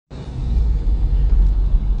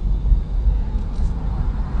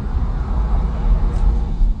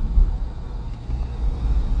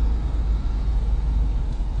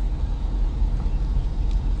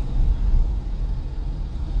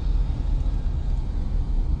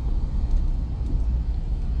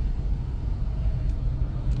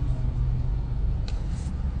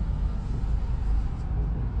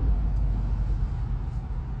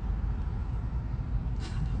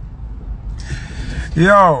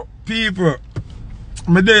Yo, people,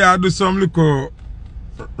 me there I do some little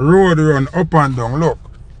road run up and down. Look,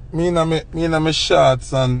 me in my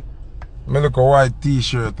shorts and me look a white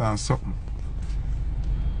t-shirt and something.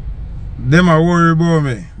 Them a worry about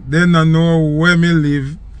me. Them don't know where me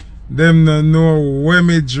live. Them don't know where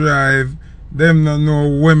me drive. Them don't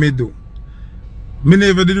know where me do. Me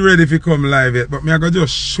never did ready if you come live yet, but me I go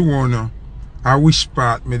just show you a which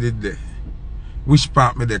part me did there. Which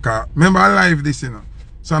part me there. Cause remember I live this, you know.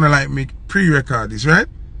 So I like me pre-record this, right?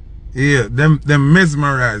 Yeah, them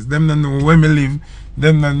mesmerized. Them don't know where me live.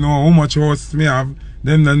 Them don't know how much house me have.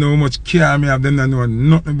 Them don't know how much care me have. Them don't know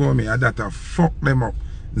nothing about me. And that fuck them up.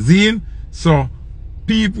 Zine? So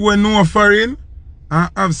people who know foreign and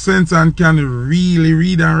have sense and can really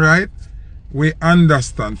read and write, we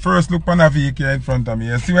understand. First look on the vehicle in front of me.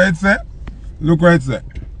 You see what it say? Look what it say.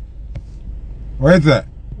 What it say?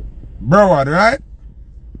 Broward, right?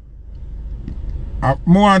 I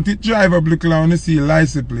want to drive up look when you see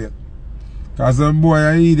license plate. Cause some boy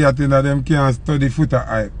are idiot in that them can't study Foota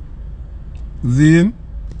hype. Zine?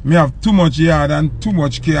 Me have too much yard and too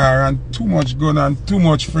much car and too much gun and too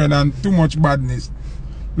much friend and too much badness.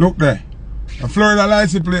 Look there. A Florida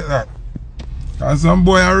license plate that. Cause some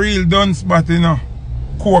boy a real done spot, you know.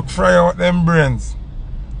 Coke fry out them brains.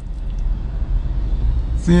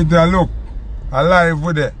 See it there, look. Alive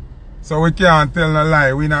with it. So we can't tell no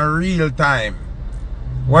lie. We in a real time.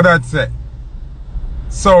 What that say?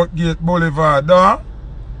 Southgate Boulevard, though.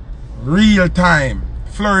 Real time.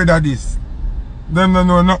 Florida this. Them don't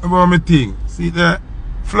know nothing about me thing. See there?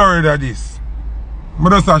 Florida this. But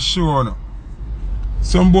that's a show now.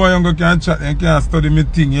 Some boy younger can chat and can't study me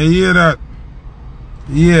thing. You hear that?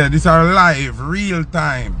 Yeah, this are live, real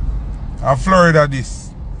time. Florida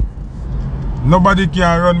this. Nobody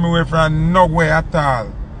can run me away from nowhere at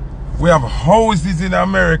all. We have houses in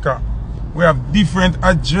America. We have different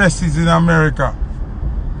addresses in America.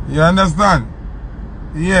 You understand?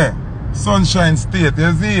 Yeah. Sunshine State,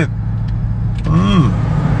 you see it?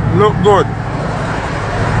 Look good.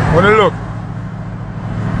 What do you look?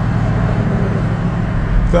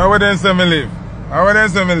 So how would they say me live? How would they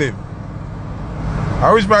say me live?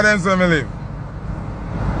 I wish by then say me live.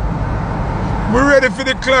 We're ready for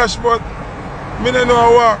the clash, but me don't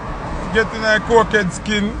know how to get in a cokehead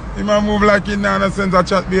skin. He might move like in now in a sense of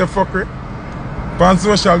chat be a fuckery. On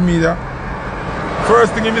social media.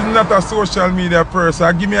 First thing, he is not a social media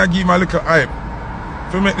person. Give me a little hype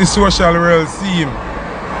to make the social world see him.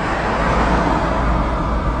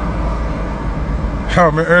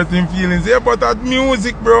 How me hurting feelings. Yeah, but that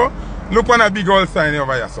music, bro. Look on a big old sign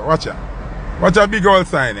over here, so watch it. Watch a big old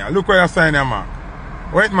sign here. Look where your sign here, Mark.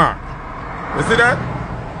 Wait, Mark. You see that?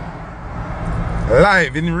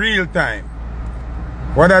 Live in real time.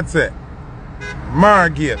 What that say?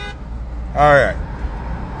 Margate. Alright.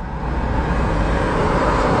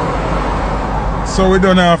 So we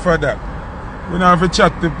don't have for that. We don't have to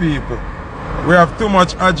chat to people. We have too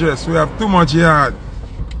much address. We have too much yard.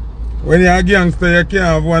 When you're a gangster, you can't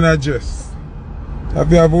have one address. You have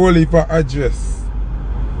to have a whole heap of address.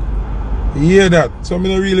 You hear that? So I'm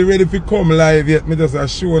not really ready to come live yet. I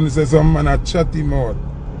just show and say some man a chat him out.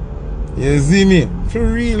 You see me? For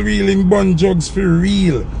real, in bun jugs, for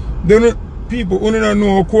real. They don't, people who don't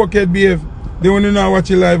know how cokehead behave. They want to know what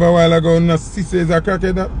you live a while ago. No sister is a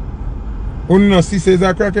crackhead that. Who no sister is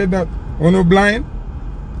a crackhead that. Who no blind?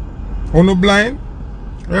 Who no blind?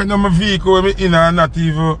 Right now my vehicle I'm in are not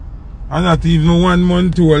even 1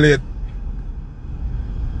 month old yet.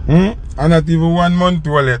 I'm not even 1 month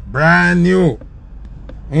old yet. Brand new.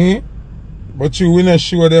 But you will not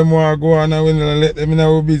show them what go on and we not let them in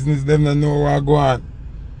our business, them not know what go on.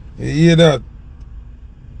 You hear that?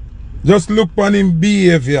 Just look on him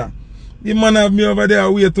behavior. The man have me over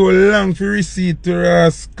there wait too long for receipt to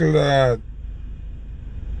rascal.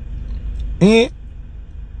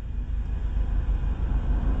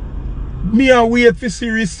 Me a wait for see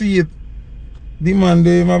receipt. The man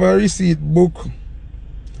they have a receipt book.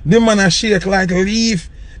 The man a shake like a leaf.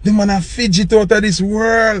 The man a fidget out of this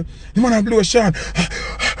world. The man a blow a shot.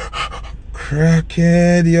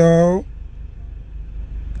 Crackhead, yo.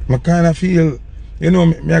 I kind of feel, you know,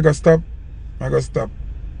 me I gotta stop. I gotta stop.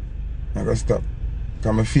 Because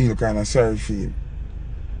I feel kind of sorry for him.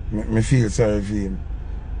 I feel sorry for him.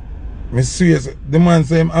 I swear, the man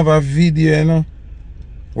say him have a video, you know.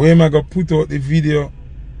 Where am I going to put out the video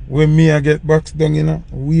where me I get boxed down, you know?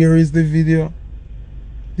 Where is the video?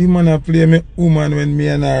 The man a play me woman when me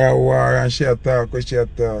and her a war and she a talk when she a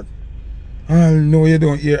talk. Oh no, you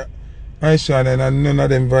don't hear Aisha and none of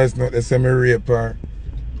them voice note they say me rape her.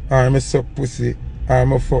 Or me suck pussy.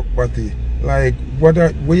 I'm a fuck party. Like,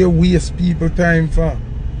 where you waste people time for?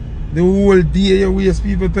 The whole day you waste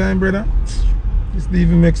people time, brother? This don't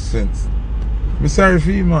even make sense. I'm sorry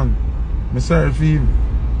for you, man. I'm sorry for you.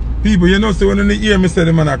 People, you know, so when you hear me say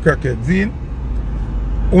the man a crackhead, Zine,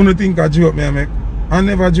 who do think I joke me I make? I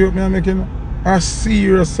never joke me I make, you know? I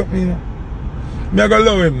serious something, you know? Me I go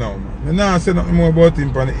love him now, man. I don't say nothing more about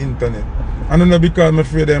him on the internet. I don't know because I'm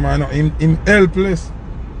afraid of him, I know him helpless.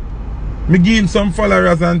 Me give him some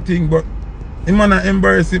followers and thing, but him man a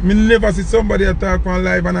embarrass it. Me never see somebody attack on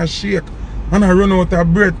live and a shake and a run out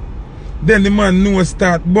of breath. Then the man know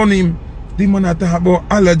start burn him. The man a talk about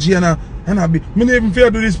allergy and a be. Me never even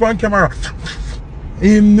fear do this on camera.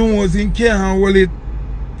 Him knows him can't hold it.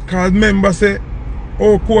 Cause member say,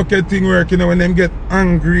 oh, cocaine thing work, you know, when them get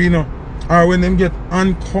angry, you know, or when them get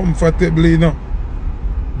uncomfortable, you know.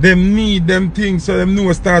 Them need them things so them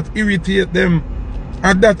know start irritate them.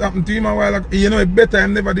 And that happened to him a while ago. You know, it better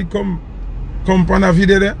him never did come on a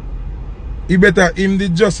video there. It better him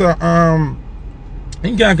did just he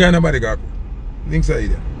can't carry nobody got. Think so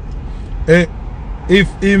either. If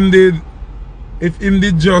him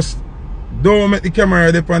did just don't make the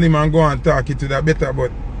camera there on him and go and talk it to that better,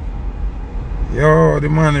 but yo, the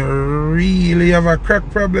man really have a crack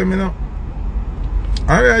problem, you know.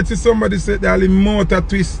 Alright, see somebody said that the motor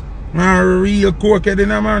twist a real cokehead in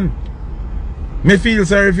a man. Me feel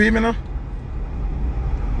sorry for him, you know.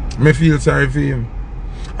 Me feel sorry for him.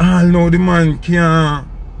 All know the man can't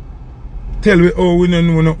tell we how we don't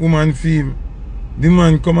know no woman for him. The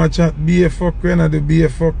man come and chat be a fuckery and I do be a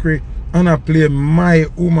fuckery and I play my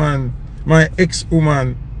woman, my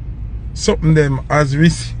ex-woman, something them as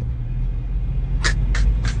risky.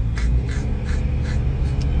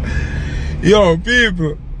 Yo,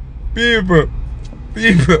 people.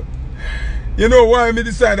 You know why me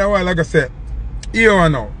decide a while, like I said, here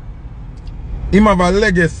and now. Him have a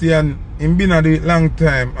legacy and him been at it long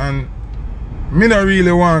time and me not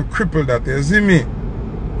really want to cripple that, you see me?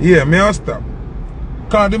 Yeah, me have stop.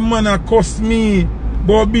 Cause the man a cuss me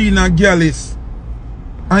about being a gallus.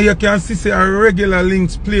 And you can see say a regular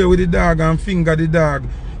links play with the dog and finger the dog.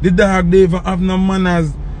 The dog they even have no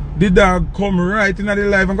manners. The dog come right in the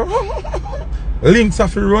life and go Links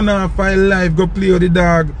have to run off for life, go play with the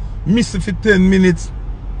dog. Miss it for 10 minutes.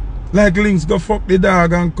 Like Links go fuck the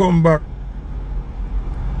dog and come back.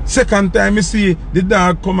 Second time you see the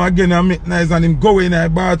dog come again and make nice and him go in the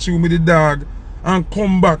bathroom with the dog and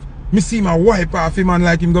come back. Me see him wipe off him and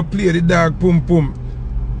like him go play the dog pum pum.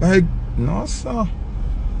 Like, no sir.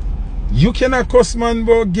 You cannot cuss man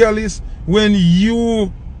about girlies when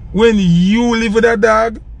you live with a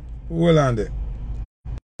dog. Hold on there.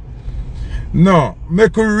 No,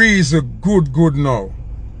 make a reason good now.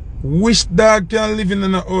 Which dog can live in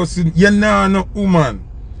a house? You're not no woman.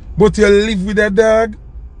 But you live with a dog.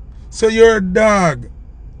 So your dog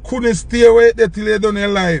couldn't stay away there till you done your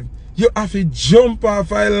life. You have to jump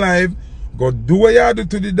off your life, go do what you do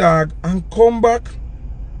to the dog and come back.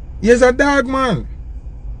 He's a dog man.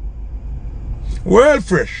 World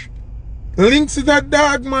fresh. Links is a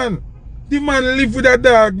dog man. The man live with a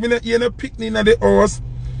dog. Me not hear no picnic in the house.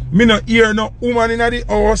 Me not hear no woman in the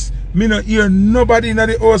house. Me not hear nobody in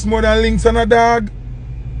the house more than Links and a dog.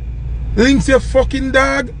 Links your fucking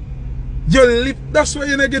dog. You live, that's why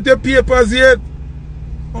you don't get your papers yet.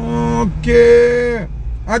 Okay.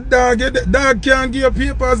 A dog can't give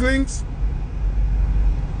you papers, Links.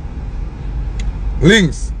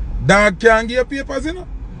 Links. Dog can't give you papers, you know.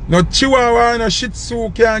 No Chihuahua, no Shih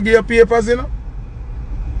Tzu can't give you papers, you know.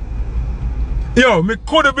 Yo, me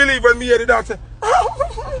couldn't believe when me hear the dog say,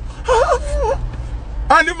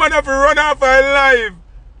 and the man have to run off alive.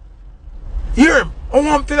 Hear him. I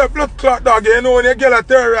want to tell the blood clot dog, you know, when you get a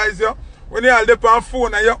terrorize you, when you all dip on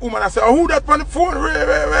phone and your woman I say, oh, who that on the phone?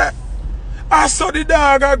 Wait. I saw the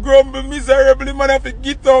dog I grumble miserably, man have to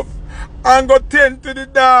get up and go tend to the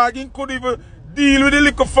dog. He couldn't even deal with the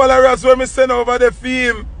little followers when me send over the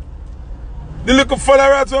film. The little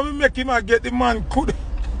followers when me make him and get the man could.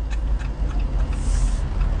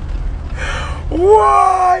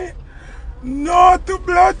 Why? No to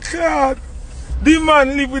blood clot. The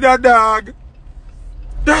man live with a dog.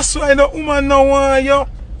 That's why no woman no want you.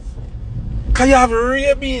 Cause you have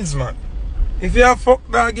rabies, man. If you have fuck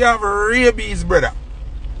dog, you have rabies, brother.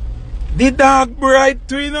 The dog bright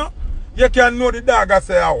too, you know. You can know the dog has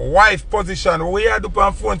a wife position. We had up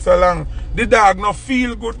on phone so long. The dog no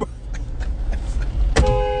feel good.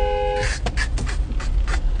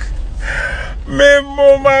 Me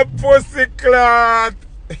mama pussy clot.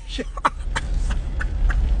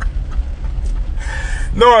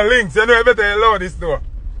 No, Links, you know I better allow this door.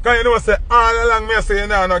 Can you know say all along me say you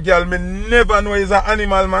know no girl, me never know he's an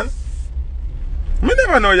animal man. Me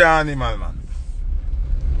never know you're an animal man.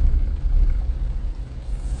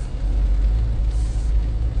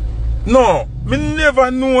 No, me never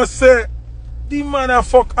know say the man a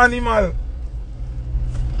fuck animal.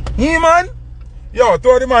 He man? Yo,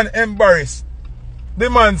 told the man embarrassed. The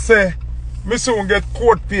man say, me soon get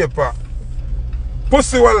court paper.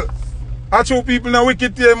 Pussy well, I show people now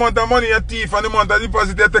wicked the amount of money you thief and the amount of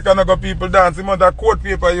deposit you take and I go people dance, the amount of court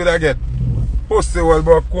paper you da get. Pussy well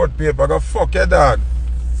about court paper, go fuck your dog.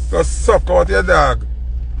 Go suck out your dog.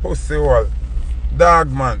 Pussy well. Dog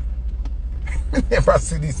man. Never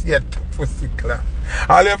see this yet, pussy clap.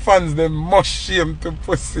 All your fans they must shame to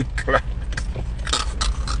pussy clap.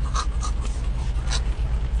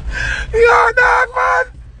 Yo dog man.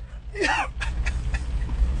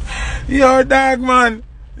 Yo dog man.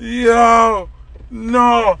 Yo.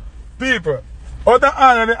 No. People. Other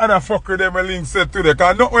all the other fucker them a link said today.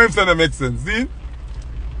 Cause not what him say make sense. See?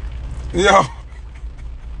 Yo.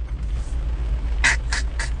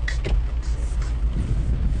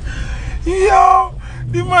 Yo,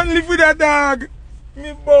 the man live with a dog.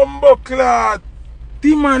 Me bumbo clot.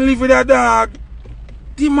 The man live with a dog.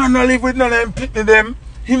 The man no live with none of them pitney them.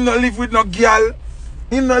 Him no live with no girl.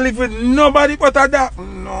 Him no live with nobody but a dog.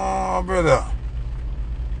 No, brother.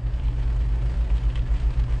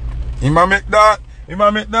 Him a make that. Him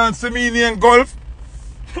a make dance me name golf.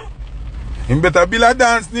 Him better build a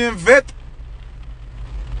dance name vet.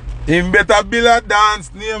 Him better build a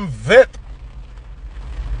dance name vet.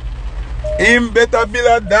 Him better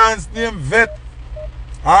build a dance name vet.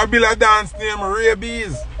 Or build a dance name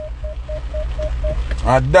rabies.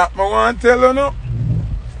 And that I want to tell you no.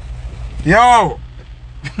 Yo.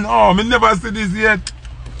 No, me never see this yet.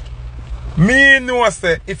 Me know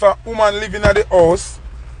say if a woman live in the house,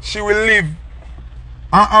 she will live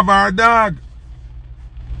and have her dog.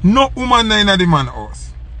 No woman in the man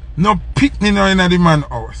house. No picnic in the man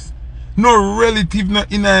house. No relative no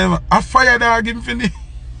in a fire dog in finish.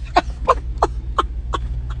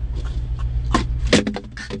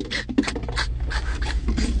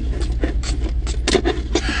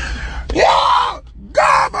 Yo!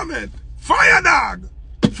 Government! Fire dog!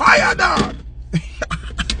 Fire dog!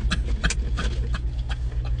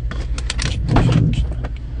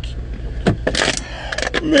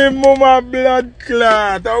 Me mama blood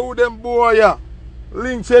clot. How them boy ya?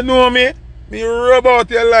 Links you know me? Me rub out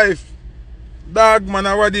your life. Dog man,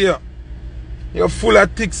 how are you? You're full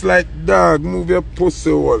of ticks like dog. Move your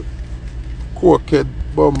pussy hole. Cokehead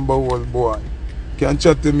bumble hole boy. Can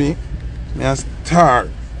chat to me? Me a star.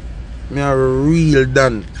 Me a real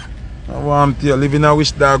done. I want to live in a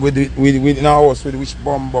wish dog with in a house with which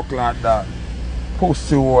bumble clot dog.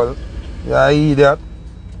 Pussy hole. You idiot.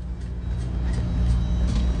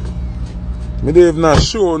 Me don't even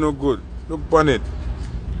show no good. Look upon it.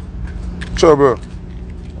 Trouble.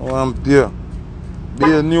 Oh, I'm there. Be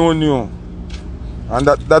a new. And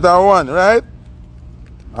that I want, right?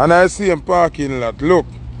 And I see him parking lot. Look.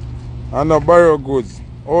 And I borrow goods.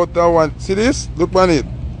 Out I want. See this? Look on it.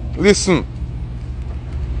 Listen.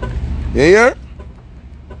 You hear?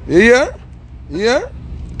 You hear? You hear?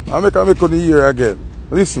 I make on the ear again.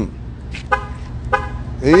 Listen.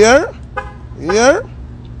 You hear? You hear?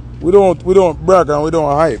 We don't brag and we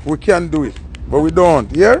don't hype. We can do it. But we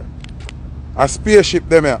don't. Yeah? A spaceship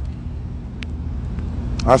them here.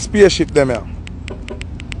 A spaceship them here.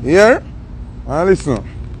 Yeah? And listen.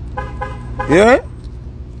 Yeah?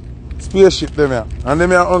 Spaceship them here. And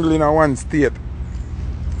them are only in a one state.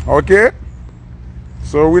 Okay?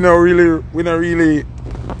 So we not really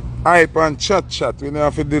hype and chat. We don't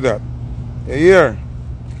have to do that. You hear?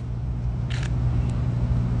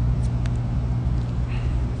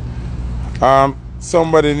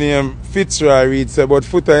 Somebody named Fitzroy read say, but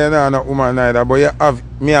Foota you know not woman neither, but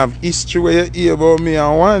you have history where you hear about me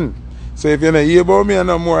and one. So if you don't hear about me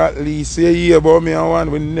no more, at least you hear about me and one.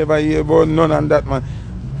 We never hear about none and that man.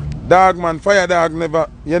 Dog man, fire dog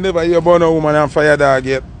you never hear about no woman and fire dog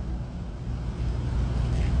yet.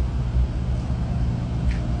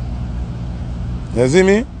 You see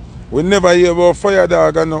me? We never hear about fire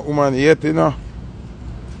dog and no woman yet, you know.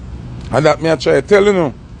 And that me I try to tell you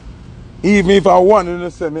know. Even if I want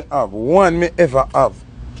to say me have, one me ever have.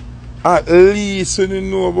 At least when you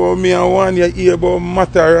know about me and one, you hear about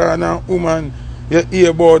Mataran and woman, you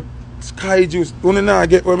hear about Sky Juice. You don't know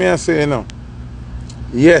get what me I say now.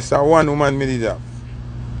 Yes, I one woman me did have.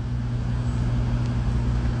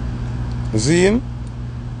 See?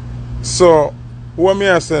 So, what me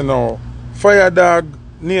I say now, fire dog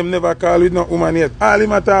name never call with no woman yet. All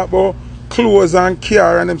him a talk about clothes and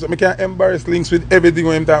car and them, so I can embarrass links with everything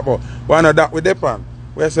when him talk about. But I know that with Depan.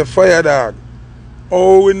 Where I say fire dog.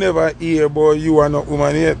 Oh, we never hear about you are not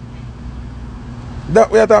woman yet. That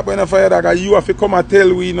way I talk about a fire dog, and you have to come and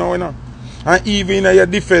tell we now, you know. And even in your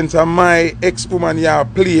defense of my ex-woman you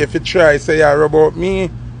play if you try say you're about me.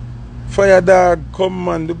 Fire dog, come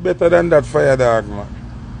man, do better than that fire dog, man.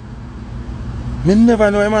 Me never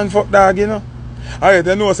know a man fuck dog, you know. Alright,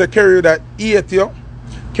 you know say carry that hate you.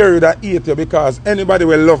 Carry that hate you because anybody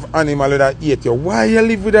will love animal that hate you. Why you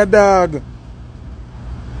live with a dog?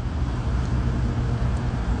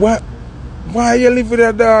 Why you live with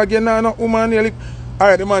a dog? You know, no woman you live.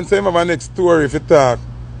 Alright, the man say him have a next story if you talk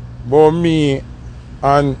about me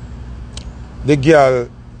and the girl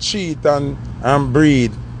cheat and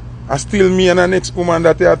breed. And still me and the next woman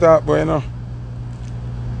that you talk about, you know.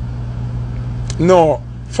 No,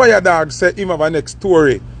 fire dog say him have a next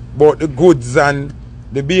story about the goods and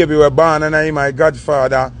the baby were born and him my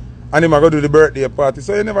godfather and him go do the birthday party.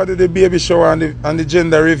 So you never do the baby shower and the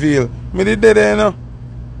gender reveal. Me did that, you know.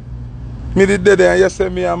 Me did that and you say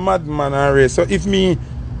me a madman already. So if me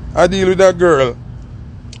I deal with a girl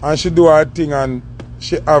and she do her thing and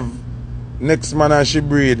she have next man and she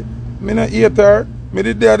breed, me not hate her. Me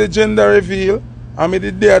did there the gender reveal and me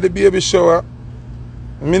did there the baby shower.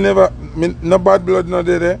 Me no bad blood no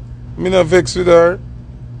there. Me no vex with her.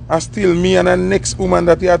 And still me and the next woman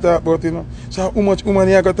that you talk about, you know. So how much woman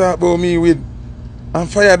you got to talk about me with? And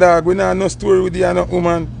fire dog, we not no story with you and no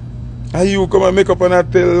woman. And you come and make up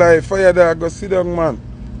and tell lie. Fire dog, go sit down, man.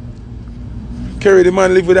 Carry the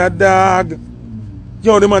man live with that dog.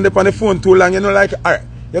 Yo, the man dey on the phone too long. You know like, alright,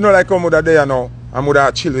 you know like come with that day, you know. I'm with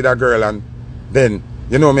her chill with that girl and then,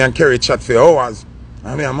 you know, me and Kerry chat for hours.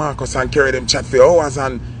 And me and Marcus and Kerry them chat for hours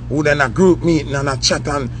and who then a group meeting and a chat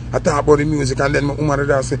and I talk about the music and then my woman the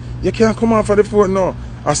dog say, you can't come off of the phone now.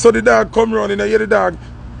 I saw the dog come round and I hear the dog.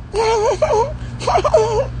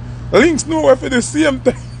 Links nowhere for the same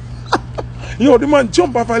thing. Yo, the man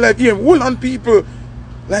jump off and like him, hold on people.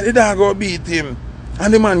 Like the dog go beat him.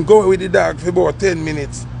 And the man go with the dog for about 10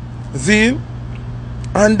 minutes. See?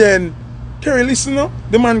 And then, Kerry listen up.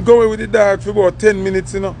 The man go with the dog for about 10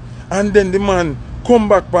 minutes, you know. And then the man come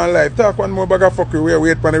back on life. Talk one more bag of fuckery where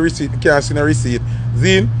wait for the receipt. Can't see the receipt.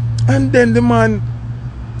 See? And then the man,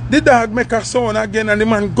 the dog make a sound again and the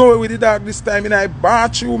man go with the dog this time in a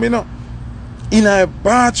bathroom, you know. In a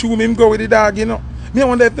bathroom, him go with the dog, you know. Me I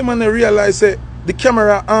wonder if the man realize the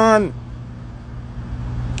camera on.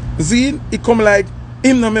 See? He come like,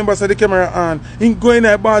 him no remember say the camera on. Him go in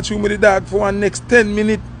a bathroom with the dog for one next 10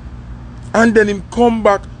 minutes. And then him come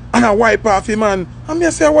back and I wipe off him and me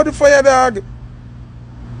say, what the fire dog?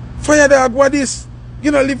 Fire dog, what is?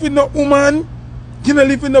 You don't live with no woman. You don't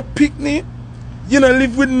live with no picnic. You don't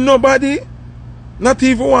live with nobody. Not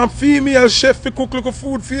even one female chef to cook little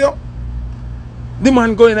food for you. The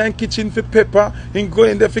man go in the kitchen for pepper. He go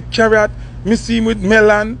in there for carrot. Me see him with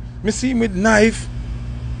melon. Me see him with knife.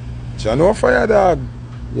 You know fire dog.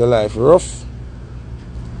 Your life rough.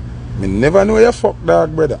 Me never know you fuck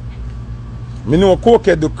dog, brother. Me know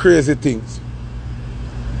cokehead do crazy things.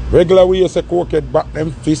 Regular we use a cokehead back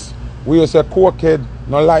them fist. We use a cokehead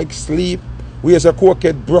no like sleep. We use a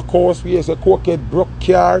cokehead broke house. We use a cokehead broke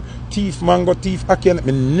car. Thief mango, thief again.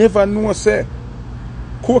 Me never know say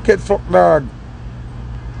cokehead fuck dog.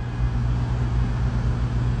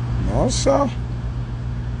 No sir.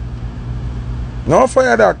 No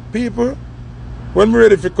fire dog people. When we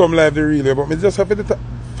ready to come live the relay, but me just have to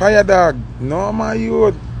fire dog. No my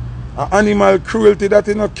youth. Animal cruelty that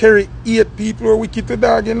you know carry 8 people or wicked to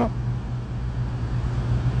dog, you know.